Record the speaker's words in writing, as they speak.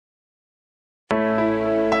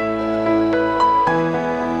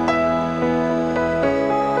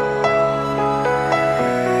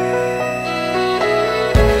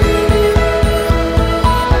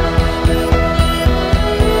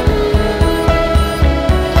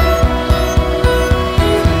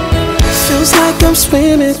I'm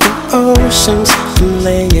swimming through oceans. I'm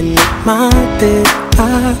laying in my bed,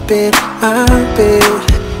 my bed, my bed.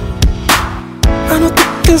 I don't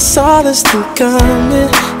think it's all this thing coming.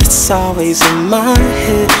 It's always in my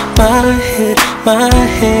head, my head, my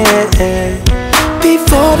head.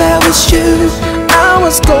 Before that was you, I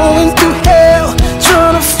was going through hell,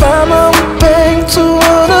 trying to find my way back to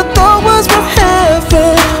what I thought was from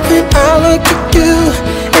heaven. When I look at you,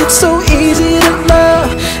 it's so easy to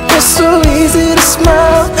love, it's so easy to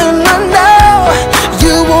smile. And I know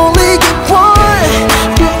you only get one,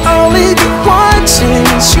 you only get one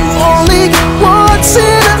chance, you only get once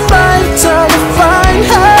in a lifetime to find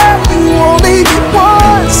her. You only get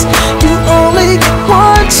once, you only get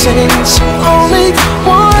one chance, you only get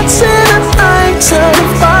once in a lifetime to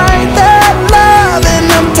find that love.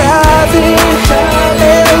 And I'm diving,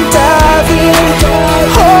 and I'm diving,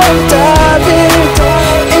 oh I'm diving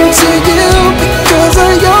into you because I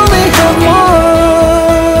only have one.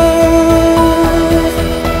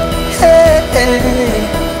 Hey.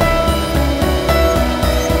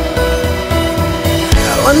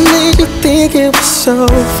 One day you think it was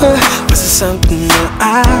over, was it something that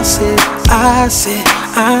I said, I said,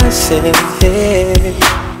 I said, yeah.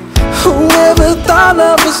 Whoever thought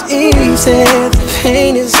love was easy, the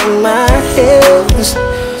pain is in my hands,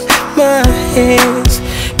 my hands.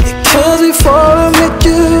 Because before I met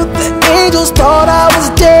you, the angels thought I was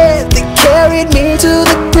dead. They carried me to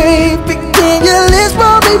the grave, picking your lips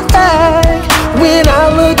brought me back. When I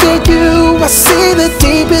look at you, I see the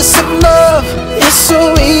deepest of love. It's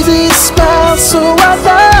so easy to smile, so I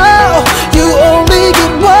know you only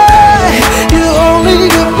get one, you only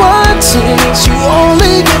get one chance, you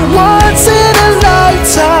only get once in a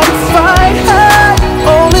lifetime to find her.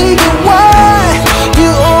 Only get one, you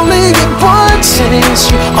only get one chance,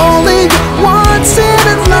 you only get once in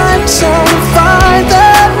a lifetime to find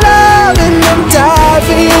that love. And I'm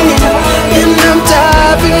diving, and I'm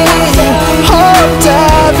diving, oh I'm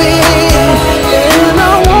diving, and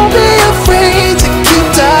I won't be afraid to keep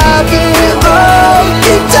diving, oh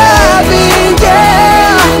keep diving,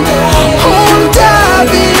 yeah. Oh I'm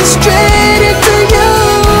diving straight into you.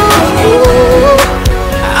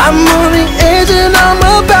 I'm on the edge and I'm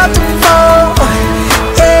about to fall,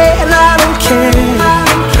 yeah, and I don't care.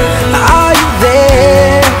 Are you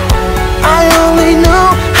there? I only know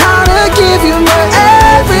how to give you my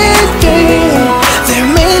everything. There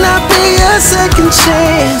may not be a second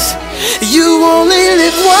chance. You only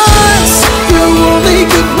live once, you only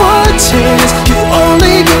get one chance, you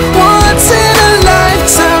only get once in a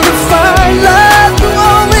lifetime to find love. You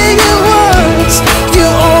only get once, you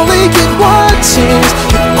only get one chance,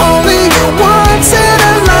 you only get once in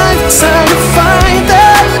a lifetime to find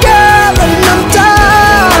that girl. And I'm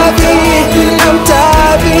diving, I'm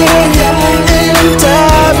diving, and I'm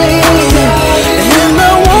diving, and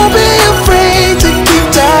I won't be afraid to keep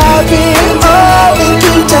diving, oh and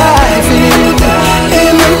keep diving,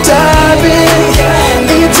 and I'm diving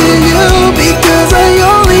into you because I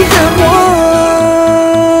only have one.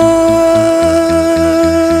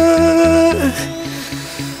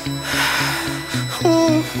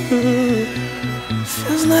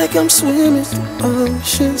 Feels like I'm swimming through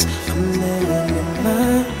oceans. I'm laying in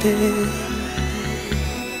my bed.